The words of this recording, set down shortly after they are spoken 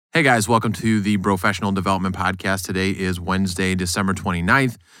Hey guys, welcome to the Professional Development Podcast. Today is Wednesday, December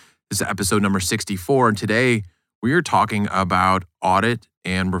 29th. This is episode number 64. And today we are talking about audit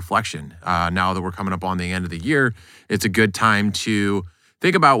and reflection. Now that we're coming up on the end of the year, it's a good time to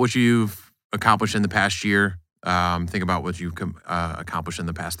think about what you've accomplished in the past year. Think about what you've accomplished in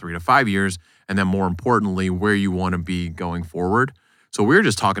the past 3 to 5 years. And then more importantly, where you want to be going forward. So we're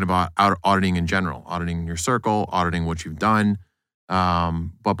just talking about auditing in general, auditing your circle, auditing what you've done.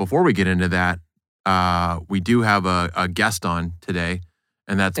 But before we get into that, we do have a guest on today,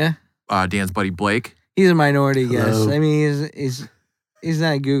 and that's Dan's buddy Blake. He's a minority Hello. guest. I mean, he's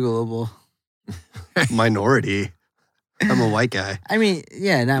not Googleable. Minority. I'm a white guy. I mean,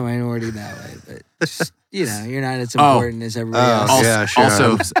 yeah, not minority that way, but just, you're not as important as everybody else. Also, yeah,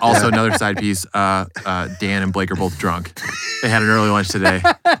 sure. also another side piece. Dan and Blake are both drunk. They had an early lunch today.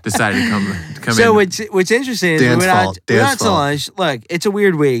 Decided to come So in. what's interesting is Dan's we went fault. out Dan's to fault. lunch. Look, it's a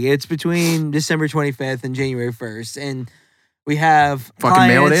weird week. It's between December 25th and January 1st, and we have Fucking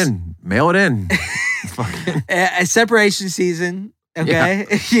mail it clients, in. Mail it in. Fucking. a separation season. Okay,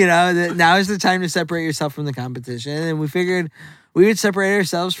 now is the time to separate yourself from the competition, and we figured we would separate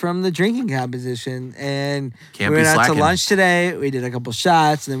ourselves from the drinking competition. And Can't we be went out to slacking. lunch today. We did a couple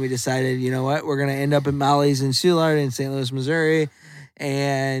shots, and then we decided, you know what, we're gonna end up at Molly's in Soulard in St. Louis, Missouri,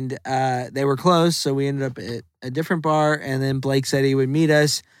 and they were closed, so we ended up at a different bar. And then Blake said he would meet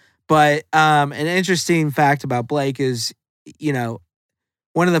us. But an interesting fact about Blake is,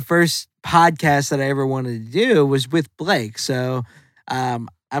 one of the first podcasts that I ever wanted to do was with Blake. So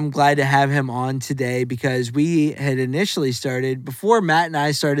I'm glad to have him on today because we had initially started, before Matt and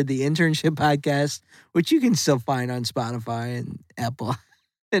I started the internship podcast, which you can still find on Spotify and Apple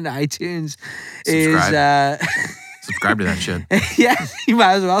and iTunes. Subscribe to that shit. Yeah, you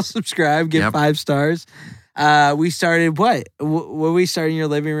might as well subscribe, give Yep. 5 stars. We started when we started in your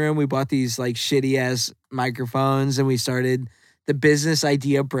living room, we bought these like shitty ass microphones and we started the business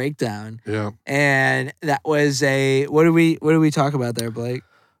idea breakdown. Yeah. And that was what do we talk about there, Blake?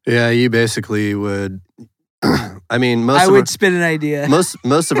 Yeah, you basically would I mean I would spit an idea.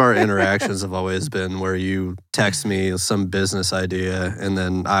 most of our interactions have always been where you text me some business idea and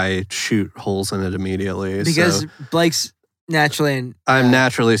then I shoot holes in it immediately. Because So Blake's naturally I'm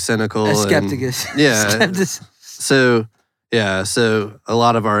naturally cynical. a skeptic. Yeah. So a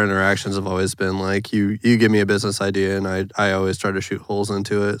lot of our interactions have always been like you give me a business idea and I always try to shoot holes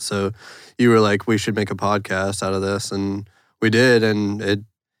into it. So you were like, we should make a podcast out of this, and we did, and it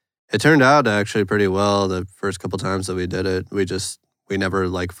turned out actually pretty well. The first couple times that we did it, we never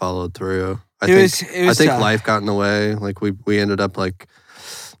like followed through. I think tough. life got in the way. Like we ended up like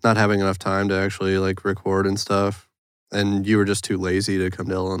not having enough time to actually like record and stuff. And you were just too lazy to come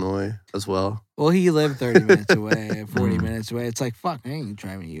to Illinois as well. Well, he lived 30 minutes away, 40 minutes away. It's like, fuck, I ain't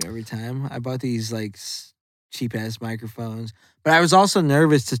driving you every time. I bought these like cheap ass microphones, but I was also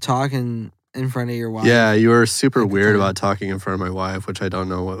nervous to talk in front of your wife. Yeah, you were super At the weird time. about talking in front of my wife, which I don't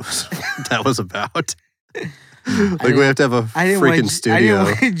know what that was about. I Like we have to have a freaking studio.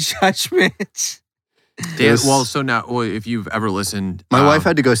 I didn't want judgment. Dan, was- if you've ever listened, My wife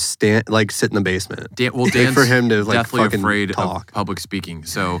had to go sit in the basement. Dan's for him to like deathly fucking afraid talk. of public speaking.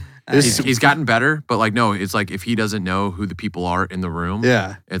 So This- he's gotten better, but like, no, it's like if he doesn't know who the people are in the room,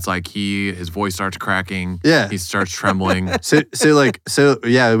 Yeah, it's like his voice starts cracking. yeah. He starts trembling. So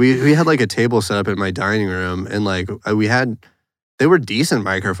yeah, we had like a table set up in my dining room, and like they were decent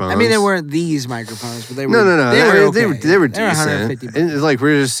microphones. I mean, they weren't these microphones, but they were. No. They were They okay. were They were decent. $150. And it's like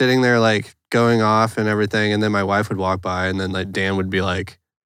we were just sitting there like going off and everything, and then my wife would walk by, and then like Dan would be like,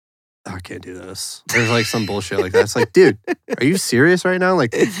 oh, I can't do this. There's like some bullshit like that. It's like, dude, are you serious right now?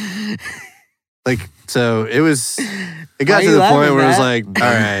 Like so it was. It got Why to you the laughing, point where it was Matt? like,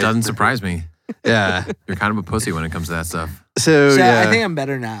 all right, Doesn't surprise me. yeah. You're kind of a pussy when it comes to that stuff. So So yeah, I think I'm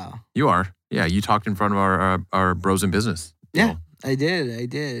better now. You are. Yeah, you talked in front of our bros in business. Yeah. I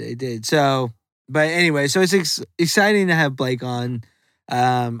did. So, but anyway, so it's exciting to have Blake on.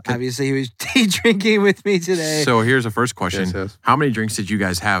 Obviously, he was day drinking with me today. So here's the first question. Yes. How many drinks did you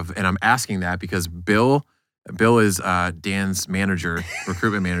guys have? And I'm asking that because Bill is Dan's manager,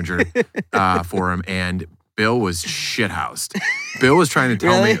 recruitment manager for him, and Bill was shithoused. Bill was trying to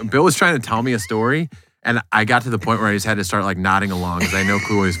tell Really? me a story, and I got to the point where I just had to start like nodding along because I know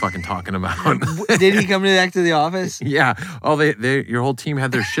who he was fucking talking about. Did he come back to the office? Yeah. Oh, your whole team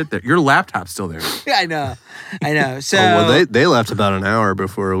had their shit there. Your laptop's still there. I know. So they left about an hour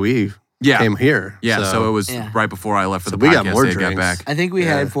before we Yeah. came here. Yeah. So it was Yeah. right before I left for So the we podcast. got more They got drinks. back. I think we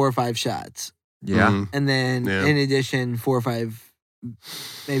Yeah. had 4 or 5 shots, Yeah. Mhm. and then Yeah. in addition 4 or 5,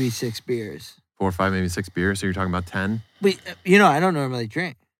 maybe 6 beers. 4 or 5, maybe 6 beers. So you're talking about 10. But I don't normally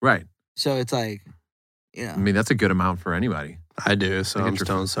drink. Right. So it's like, you know. I mean, that's a good amount for anybody. I do, so I'm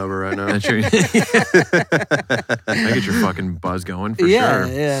stone sober right now. That's your, I get your fucking buzz going for sure.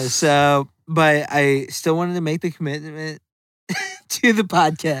 Yeah. So, but I still wanted to make the commitment to the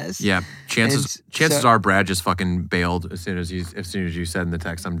podcast. Yeah, chances are Brad just fucking bailed as soon as you said in the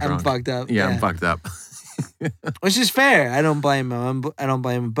text, I'm drunk. I'm fucked up. Yeah, I'm fucked up. Which is fair. I don't blame him. I don't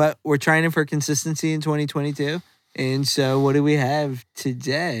blame him. But we're trying for consistency in 2022. And so, what do we have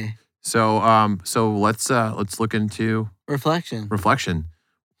today? So let's look into reflection.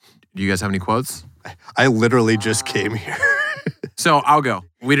 Do you guys have any quotes? I literally just came here. So I'll go.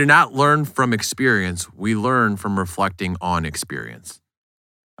 We do not learn from experience. We learn from reflecting on experience.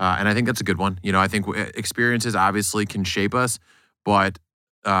 And I think that's a good one. You know, I think experiences obviously can shape us, but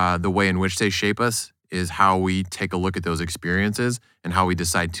the way in which they shape us is how we take a look at those experiences and how we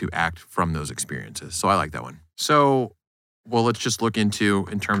decide to act from those experiences. So I like that one. So, well, let's just look into,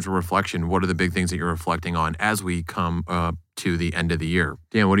 in terms of reflection, what are the big things that you're reflecting on as we come to the end of the year?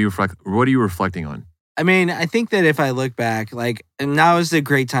 Dan, what are you reflecting on? I mean, I think that if I look back, like, and now is a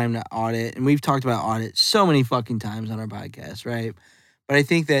great time to audit. And we've talked about audit so many fucking times on our podcast, right? But I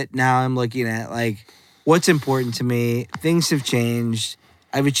think that now I'm looking at, like, what's important to me. Things have changed.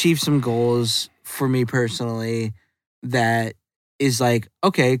 I've achieved some goals for me personally that is like,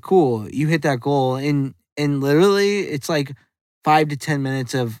 okay, cool. You hit that goal. And literally, it's like 5 to 10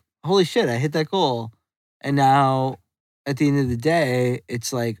 minutes of, holy shit, I hit that goal. And now, at the end of the day,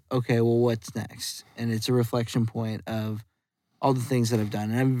 it's like, okay, well, what's next? And it's a reflection point of all the things that I've done.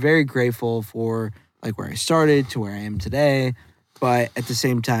 And I'm very grateful for, like, where I started to where I am today. But at the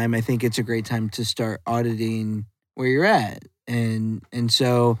same time, I think it's a great time to start auditing where you're at. And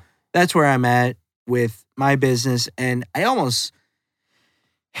so that's where I'm at with my business. And I almost,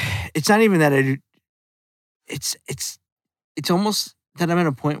 it's not even that it's almost that I'm at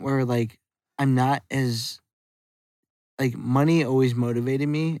a point where, like, I'm not as, like, money always motivated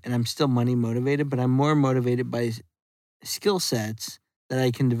me, and I'm still money motivated, but I'm more motivated by skill sets that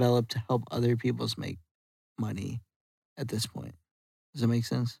I can develop to help other people make money at this point. Does that make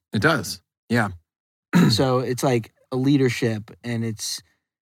sense? It does. Yeah. So it's like a leadership, and it's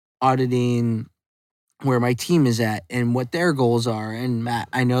auditing where my team is at and what their goals are. And Matt,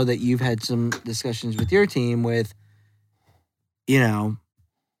 I know that you've had some discussions with your team with, you know,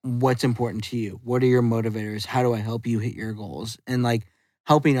 what's important to you? What are your motivators? How do I help you hit your goals? And, like,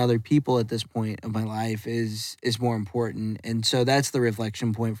 helping other people at this point of my life is more important. And so that's the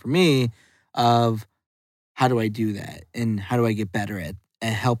reflection point for me of how do I do that? And how do I get better at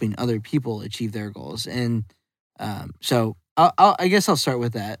helping other people achieve their goals? And so I guess I'll start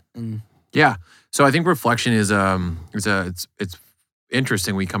with that. And yeah. So I think reflection is it's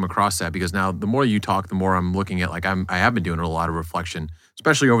interesting we come across that, because now the more you talk, the more I'm looking at, like, I have been doing a lot of reflection,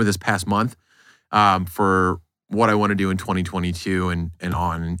 especially over this past month, for what I want to do in 2022 and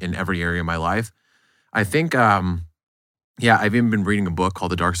on in every area of my life. I think, I've even been reading a book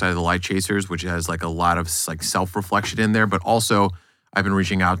called The Dark Side of the Light Chasers, which has, like, a lot of, like, self-reflection in there, but also I've been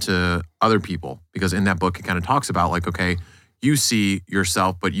reaching out to other people, because in that book it kind of talks about, like, okay, you see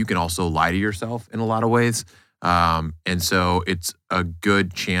yourself, but you can also lie to yourself in a lot of ways. And so it's a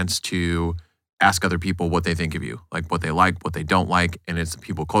good chance to ask other people what they think of you, like what they don't like, and it's the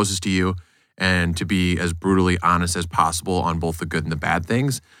people closest to you, and to be as brutally honest as possible on both the good and the bad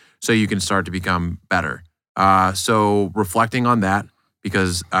things, so you can start to become better. So reflecting on that,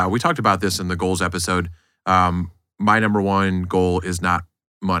 because we talked about this in the goals episode. My number one goal is not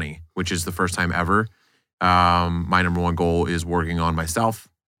money, which is the first time ever. My number one goal is working on myself,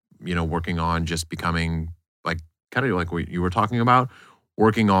 working on just becoming, like, kind of like what you were talking about,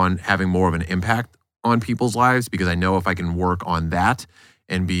 working on having more of an impact on people's lives, because I know if I can work on that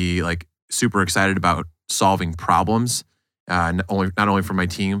and be, like, super excited about solving problems, not only for my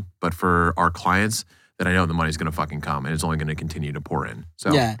team, but for our clients, that I know the money's going to fucking come, and it's only going to continue to pour in.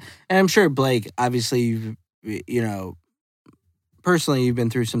 So yeah. And I'm sure, Blake, obviously, personally, you've been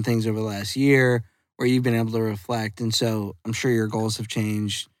through some things over the last year where you've been able to reflect. And so I'm sure your goals have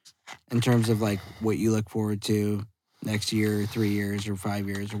changed in terms of, like, what you look forward to next year, 3 years, or 5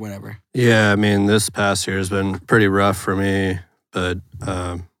 years, or whatever. Yeah, I mean, this past year has been pretty rough for me, but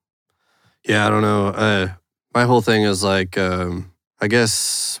I don't know. My whole thing is, like, I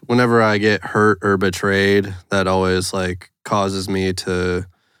guess whenever I get hurt or betrayed, that always, like, causes me to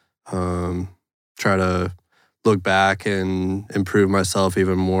try to look back and improve myself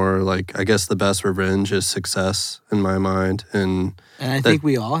even more. Like, I guess the best revenge is success in my mind. And I think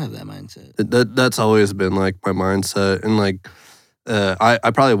we all have that mindset. That's always been, like, my mindset. And, like,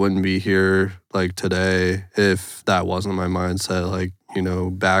 I probably wouldn't be here, like, today if that wasn't my mindset. Like,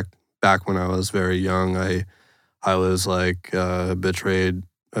 back when I was very young, I was like betrayed.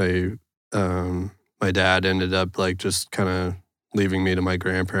 My dad ended up like just kind of leaving me to my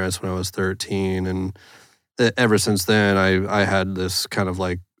grandparents when I was 13, and ever since then I had this kind of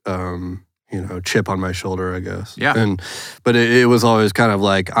like chip on my shoulder, I guess. Yeah. But it was always kind of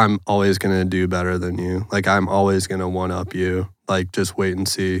like, I'm always gonna do better than you. Like I'm always gonna one up you. Like just wait and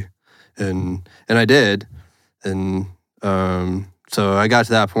see. And I did. And so I got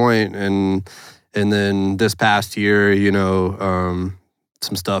to that point, and then this past year,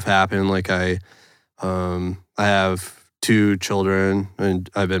 some stuff happened. Like I have 2 children, and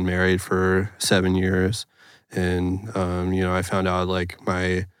I've been married for 7 years. And I found out like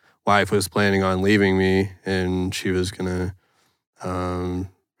my wife was planning on leaving me, and she was gonna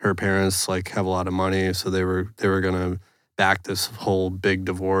her parents like have a lot of money, so they were gonna back this whole big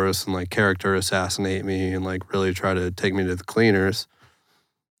divorce and like character assassinate me and like really try to take me to the cleaners.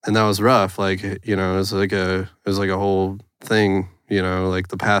 And that was rough. Like, it was like a whole thing, like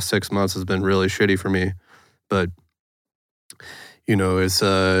the past 6 months has been really shitty for me. But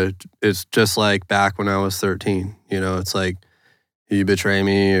it's just like back when I was 13. It's like you betray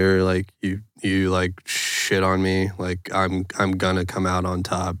me or like you like shit on me, like I'm gonna come out on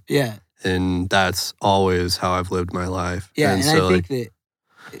top. Yeah. And that's always how I've lived my life. Yeah, and so I think that.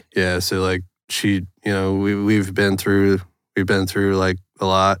 Yeah, so like she, we've been through like a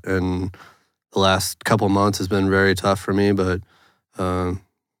lot, and the last couple months has been very tough for me. But I'll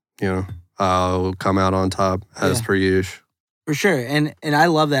come out on top as per usual. For sure, and I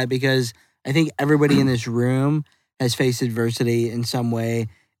love that because I think everybody in this room has faced adversity in some way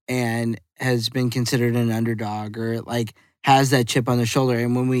and has been considered an underdog or like has that chip on their shoulder.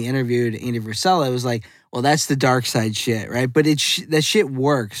 And when we interviewed Andy Frisella, it was like, well, that's the dark side shit, right? But that shit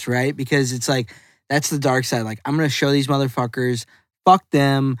works, right? Because it's like, that's the dark side. Like, I'm going to show these motherfuckers, fuck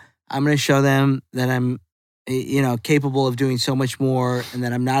them. I'm going to show them that I'm, capable of doing so much more and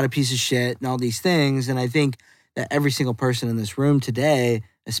that I'm not a piece of shit and all these things. And I think that every single person in this room today,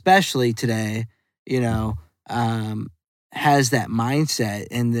 especially today, has that mindset,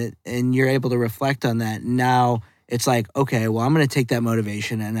 and you're able to reflect on that. Now it's like, okay, well, I'm going to take that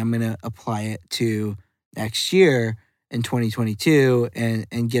motivation and I'm going to apply it to next year in 2022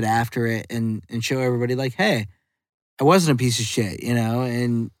 and get after it and show everybody like, hey, I wasn't a piece of shit,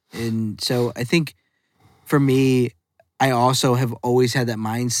 and so I think for me, I also have always had that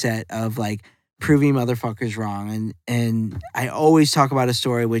mindset of like proving motherfuckers wrong. And I always talk about a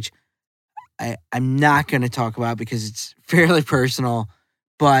story, which I'm not going to talk about because it's fairly personal,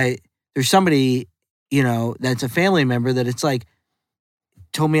 but there's somebody, that's a family member that it's like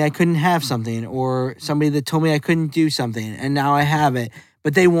told me I couldn't have something, or somebody that told me I couldn't do something, and now I have it,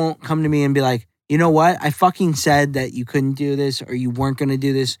 but they won't come to me and be like, you know what? I fucking said that you couldn't do this, or you weren't going to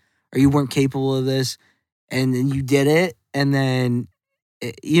do this, or you weren't capable of this, and then you did it, and then,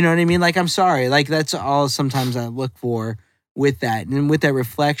 you know what I mean? Like, I'm sorry. Like, that's all sometimes I look for with that. And with that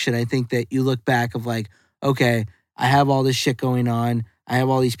reflection, I think that you look back of like, okay, I have all this shit going on. I have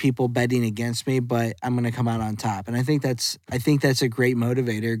all these people betting against me, but I'm going to come out on top. And I think that's a great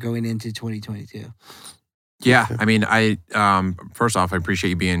motivator going into 2022. Yeah. I mean, first off, I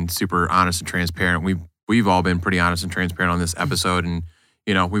appreciate you being super honest and transparent. We've all been pretty honest and transparent on this episode, and,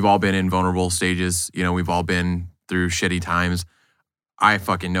 we've all been in vulnerable stages. We've all been through shitty times. I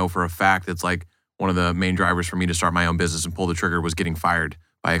fucking know for a fact that's like one of the main drivers for me to start my own business and pull the trigger was getting fired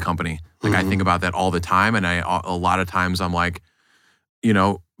by a company. Like, I think about that all the time, and a lot of times I'm like,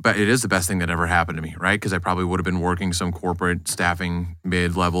 but it is the best thing that ever happened to me, right? Because I probably would have been working some corporate staffing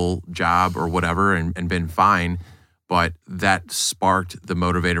mid-level job or whatever and been fine. But that sparked the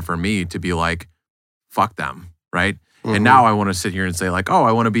motivator for me to be like, fuck them, right? And now I want to sit here and say like, oh,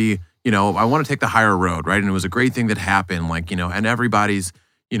 I want to be, I want to take the higher road, right? And it was a great thing that happened, like, and everybody's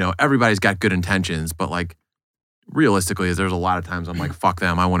got good intentions, but like, realistically, there's a lot of times I'm like, fuck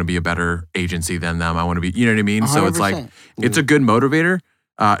them. I want to be a better agency than them. I want to be, you know what I mean? 100%. So it's like, it's a good motivator,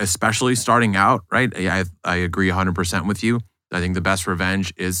 especially starting out, right? I agree 100% with you. I think the best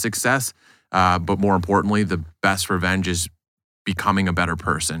revenge is success. But more importantly, the best revenge is becoming a better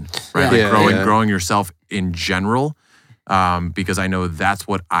person, right? Yeah. Like growing yourself in general. Because I know that's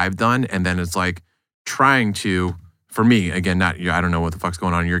what I've done. And then it's like trying to, for me, again, I don't know what the fuck's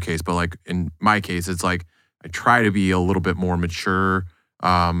going on in your case, but like in my case, it's like, I try to be a little bit more mature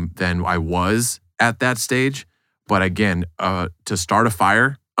than I was at that stage. But again, to start a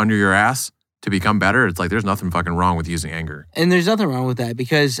fire under your ass, to become better, it's like there's nothing fucking wrong with using anger. And there's nothing wrong with that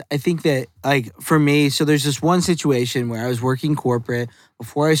because I think that, like, for me, so there's this one situation where I was working corporate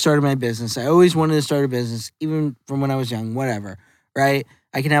before I started my business. I always wanted to start a business, even from when I was young, whatever, right?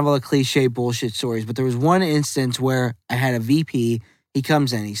 I can have all the cliche bullshit stories, but there was one instance where I had a VP. He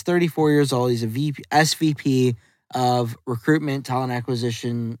comes in, he's 34 years old. He's a SVP of recruitment, talent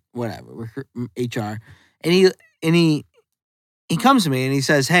acquisition, whatever, HR. And he comes to me and he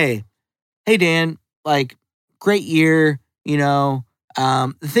says, hey Dan, like, great year, you know.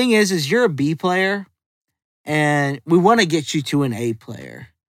 The thing is you're a B player and we want to get you to an A player,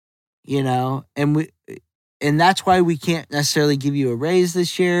 you know, and that's why we can't necessarily give you a raise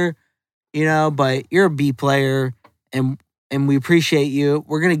this year, you know, but you're a B player and we appreciate you.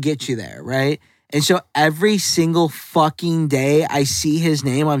 We're going to get you there, right? And so every single fucking day I see his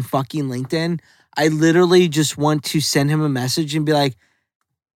name on fucking LinkedIn, I literally just want to send him a message and be like,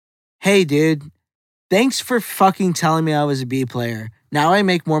 hey, dude, thanks for fucking telling me I was a B player. Now I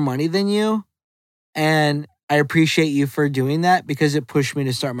make more money than you. And I appreciate you for doing that because it pushed me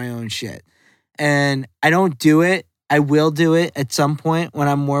to start my own shit. And I don't do it. I will do it at some point when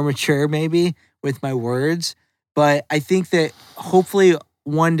I'm more mature, maybe, with my words. But I think that hopefully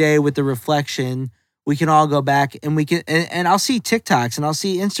one day with the reflection, we can all go back and we can, and I'll see TikToks and I'll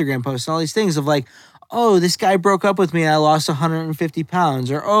see Instagram posts and all these things of like, oh, this guy broke up with me and I lost 150 pounds.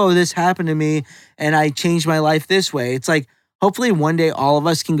 Or, oh, this happened to me and I changed my life this way. It's like, hopefully one day all of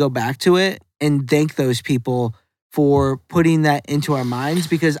us can go back to it and thank those people for putting that into our minds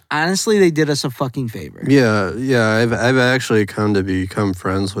because honestly, they did us a fucking favor. Yeah. I've actually come to become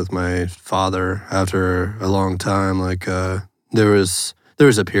friends with my father after a long time. Like there was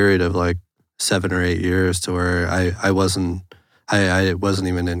a period of like 7 or 8 years to where I wasn't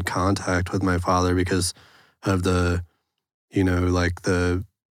even in contact with my father because of the, you know, like the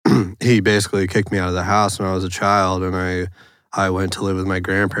he basically kicked me out of the house when I was a child and I went to live with my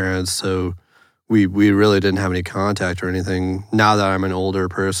grandparents. So we really didn't have any contact or anything. Now that I'm an older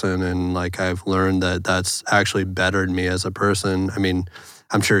person and like I've learned that that's actually bettered me as a person. I mean,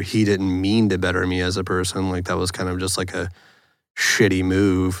 I'm sure he didn't mean to better me as a person. Like that was kind of just like a shitty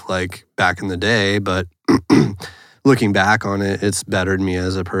move like back in the day. But looking back on it, it's bettered me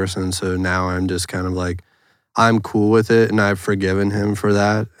as a person. So now I'm just kind of like, I'm cool with it and I've forgiven him for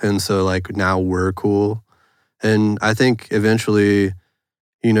that. And so like now we're cool. And I think eventually,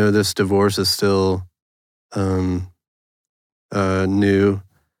 you know, this divorce is still new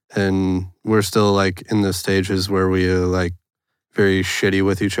and we're still like in the stages where we are like very shitty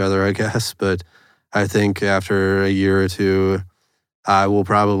with each other, I guess. But I think after a year or two, I will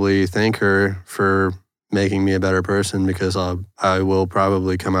probably thank her for making me a better person because I will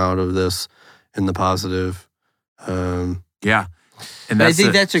probably come out of this in the positive. Yeah. And I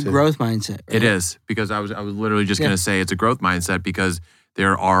think that's a growth mindset. Right? It is because I was literally just going to say it's a growth mindset because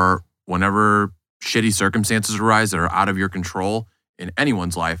there are, whenever shitty circumstances arise that are out of your control in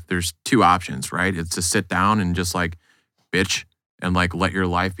anyone's life, there's two options, right? It's to sit down and just like bitch and like let your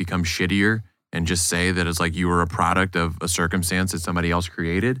life become shittier and just say that it's like you were a product of a circumstance that somebody else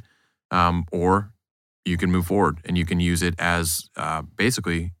created, or you can move forward and you can use it as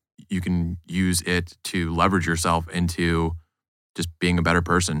basically you can use it to leverage yourself into just being a better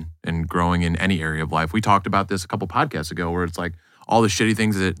person and growing in any area of life. We talked about this a couple podcasts ago where it's like all the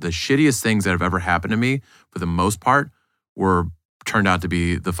shittiest things that have ever happened to me for the most part turned out to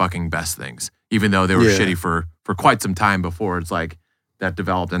be the fucking best things, even though they were shitty for quite some time before. It's like that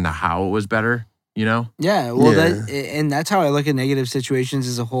developed into how it was better, you know? Yeah. Well, and that's how I look at negative situations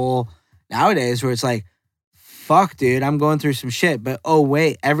as a whole nowadays where it's like, fuck, dude, I'm going through some shit. But oh,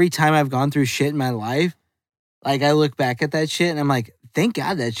 wait, every time I've gone through shit in my life, like I look back at that shit and I'm like, thank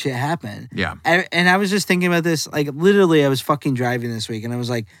God that shit happened. Yeah. And I was just thinking about this, like literally I was fucking driving this week and I was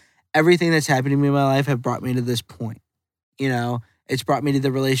like, everything that's happened to me in my life have brought me to this point. You know, it's brought me to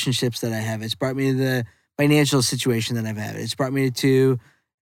the relationships that I have. It's brought me to the financial situation that I've had. It's brought me to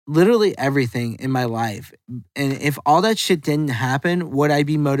literally everything in my life. And if all that shit didn't happen, would I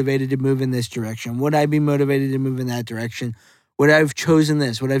be motivated to move in this direction? Would I be motivated to move in that direction? Would I have chosen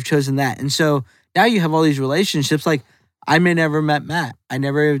this? Would I have chosen that? And so now you have all these relationships. Like I may never met Matt. I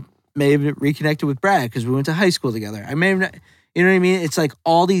may have reconnected with Brad because we went to high school together. I may have not, you know what I mean? It's like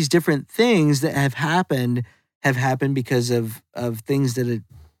all these different things that have happened because of things that,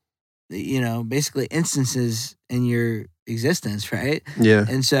 you know, basically instances in your existence, right? Yeah.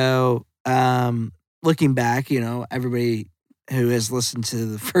 And so looking back, you know, everybody who has listened to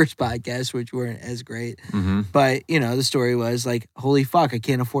the first podcast, which weren't as great, but, you know, the story was like, holy fuck, I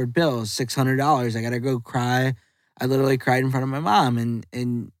can't afford bills, $600. I got to go cry. I literally cried in front of my mom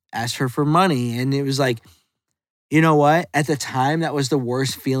and asked her for money. And it was like, you know what? At the time, that was the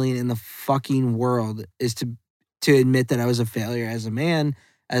worst feeling in the fucking world is to admit that I was a failure as a man,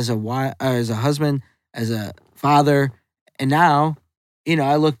 as a husband, as a father. And now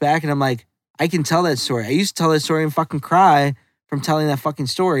I look back and I'm like, I can tell that story. I used to tell that story and fucking cry from telling that fucking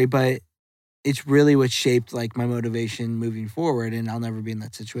story, but it's really what shaped like my motivation moving forward, and I'll never be in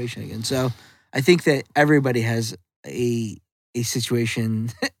that situation again. So I think that everybody has a situation,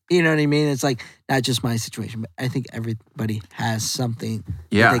 you know what I mean? It's like not just my situation, but I think everybody has something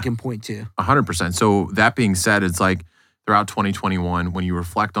that they can point to. 100%. So that being said, it's like throughout 2021, when you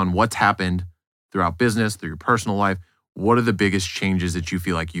reflect on what's happened throughout business, through your personal life, what are the biggest changes that you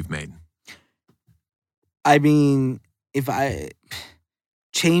feel like you've made? I mean,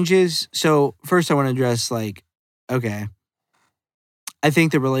 changes. So first I want to address like, okay, I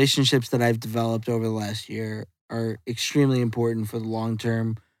think the relationships that I've developed over the last year are extremely important for the long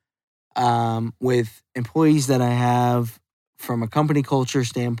term, with employees that I have, from a company culture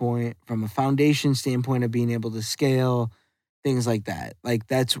standpoint, from a foundation standpoint of being able to scale, things like that. Like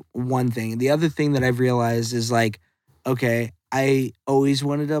that's one thing. The other thing that I've realized is like, okay, I always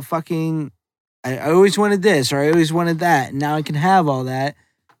wanted I always wanted this or I always wanted that. And now I can have all that.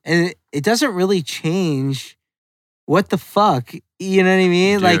 And it doesn't really change what the fuck. You know what I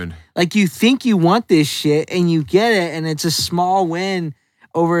mean? Dude. Like you think you want this shit and you get it and it's a small win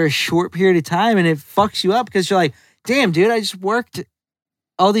over a short period of time and it fucks you up because you're like, damn, dude, I just worked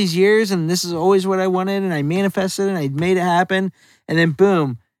all these years and this is always what I wanted and I manifested and I made it happen and then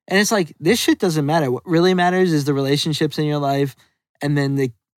boom. And it's like, this shit doesn't matter. What really matters is the relationships in your life and then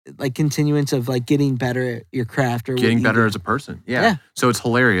the like continuance of like getting better at your craft or getting better as a person. Yeah. So it's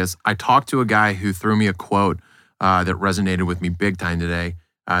hilarious. I talked to a guy who threw me a quote that resonated with me big time today.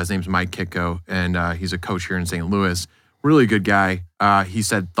 His name's Mike Kitko, and he's a coach here in St. Louis. Really good guy. He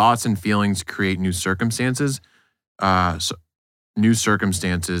said, thoughts and feelings create new circumstances. So new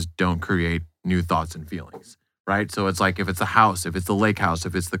circumstances don't create new thoughts and feelings, right? So it's like if it's a house, if it's the lake house,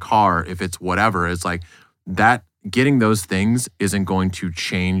 if it's the car, if it's whatever, it's like that getting those things isn't going to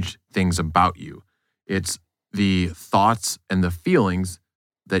change things about you. It's the thoughts and the feelings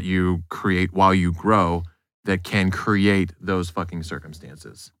that you create while you grow that can create those fucking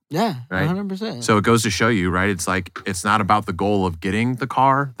circumstances. Yeah, right? 100%. So it goes to show you, right? It's like, it's not about the goal of getting the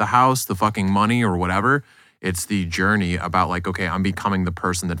car, the house, the fucking money or whatever. It's the journey about like, okay, I'm becoming the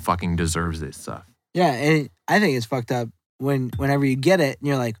person that fucking deserves this stuff. Yeah, and I think it's fucked up whenever you get it and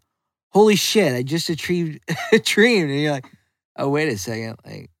you're like, holy shit, I just achieved a dream. And you're like, oh, wait a second.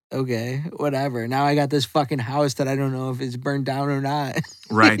 Like, okay, whatever. Now I got this fucking house that I don't know if it's burned down or not.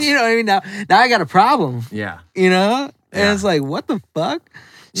 Right. You know what I mean? Now I got a problem. Yeah. You know? And Yeah. it's like, what the fuck?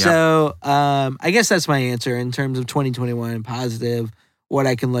 Yeah. So I guess that's my answer in terms of 2021 positive, what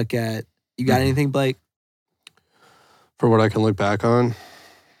I can look at. You got anything, Blake? For what I can look back on,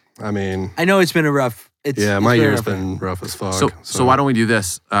 I mean, I know it's been a rough. my year's been rough as fuck. So why don't we do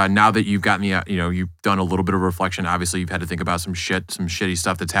this? Now that you've gotten the, you've done a little bit of reflection. Obviously, you've had to think about some shitty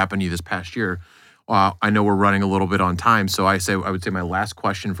stuff that's happened to you this past year. I know we're running a little bit on time, so I would say my last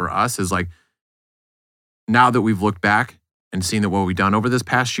question for us is like, now that we've looked back and seen that what we've done over this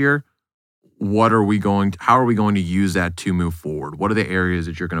past year, how are we going to use that to move forward? What are the areas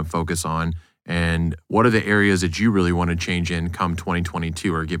that you're going to focus on? And what are the areas that you really want to change in come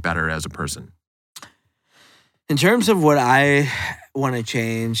 2022 or get better as a person? In terms of what I want to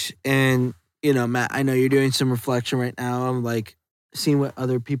change, and Matt, I know you're doing some reflection right now. I'm like seeing what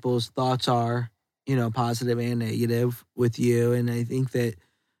other people's thoughts are, positive and negative with you. And I think that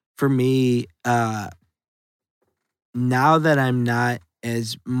for me, now that I'm not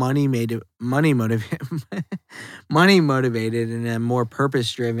as money motivated and I'm more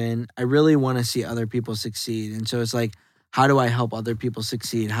purpose driven, I really want to see other people succeed. And so it's like, how do I help other people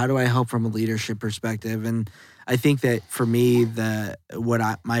succeed? How do I help from a leadership perspective? And I think that for me,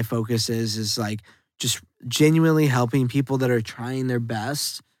 my focus is like just genuinely helping people that are trying their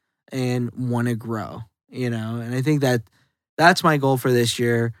best and want to grow, and I think that that's my goal for this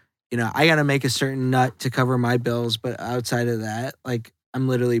year. I got to make a certain nut to cover my bills, but outside of that, like I'm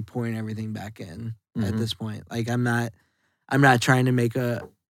literally pouring everything back in at this point. Like I'm not trying to make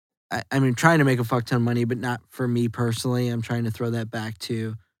trying to make a fuck ton of money, but not for me personally. I'm trying to throw that back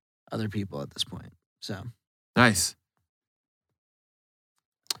to other people at this point. So nice.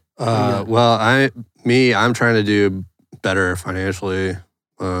 Well, I'm trying to do better financially.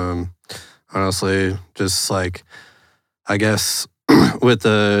 Honestly, just like, I guess with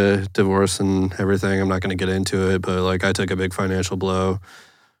the divorce and everything, I'm not going to get into it, but like I took a big financial blow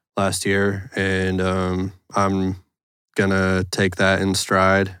last year, and I'm gonna take that in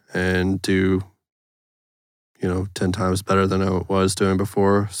stride and do 10 times better than I was doing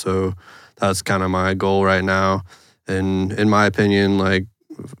before. So that's kind of my goal right now. And in my opinion, like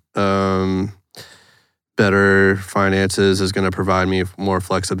business better finances is going to provide me more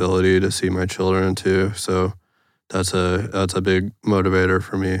flexibility to see my children too. So that's a big motivator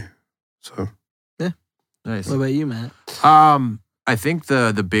for me. So Nice. What about you, Matt? I think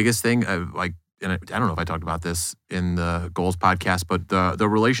the biggest thing, and I don't know if I talked about this in the goals podcast, but the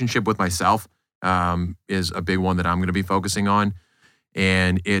relationship with myself is a big one that I'm going to be focusing on.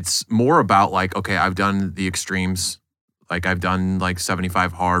 And it's more about like, okay, I've done the extremes. Like I've done like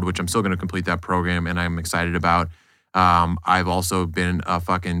 75 hard, which I'm still going to complete that program and I'm excited about. I've also been a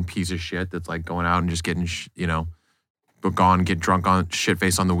fucking piece of shit that's like going out and just getting, get drunk on shit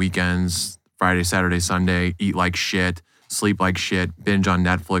face on the weekends, Friday, Saturday, Sunday, eat like shit, sleep like shit, binge on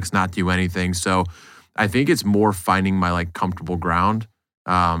Netflix, not do anything. So I think it's more finding my like comfortable ground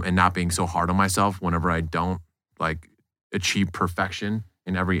and not being so hard on myself whenever I don't like achieve perfection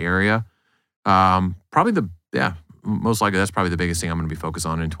in every area. Most likely that's probably the biggest thing I'm going to be focused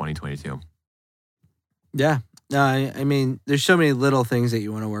on in 2022. Yeah. No, I mean, there's so many little things that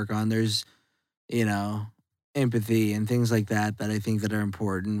you want to work on. There's, empathy and things like that I think that are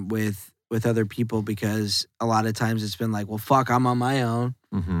important with other people, because a lot of times it's been like, well, fuck, I'm on my own.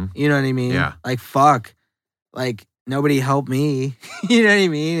 Mm-hmm. You know what I mean? Yeah. Like, fuck. Like, nobody helped me. You know what I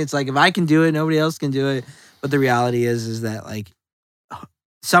mean? It's like, if I can do it, nobody else can do it. But the reality is that, like,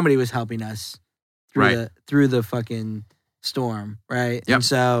 somebody was helping us through the fucking storm, right? Yep. And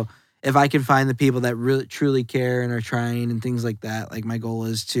so if I can find the people that really truly care and are trying and things like that, like, my goal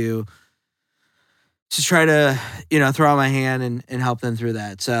is to try to, throw out my hand and help them through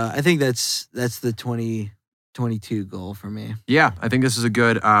that. So I think that's the 2022 goal for me. Yeah, I think this is a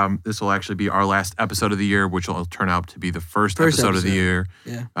good, this will actually be our last episode of the year, which will turn out to be the first episode of the year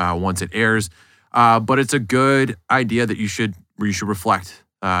once it airs. But it's a good idea that you should reflect,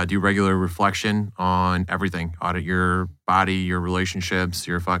 do regular reflection on everything. Audit your body, your relationships,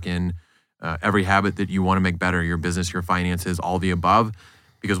 your fucking, every habit that you want to make better, your business, your finances, all the above.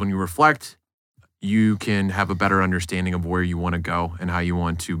 Because when you reflect, you can have a better understanding of where you want to go and how you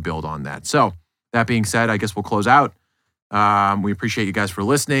want to build on that. So that being said, I guess we'll close out. We appreciate you guys for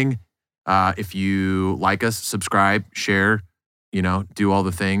listening. If you like us, subscribe, share, do all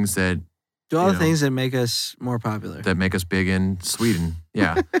the things that Do all the things that make us more popular. That make us big in Sweden.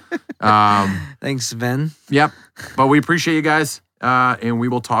 Yeah. Thanks, Sven. Yep. But we appreciate you guys. And we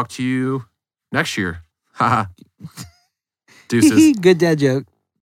will talk to you next year. Deuces. Good dad joke.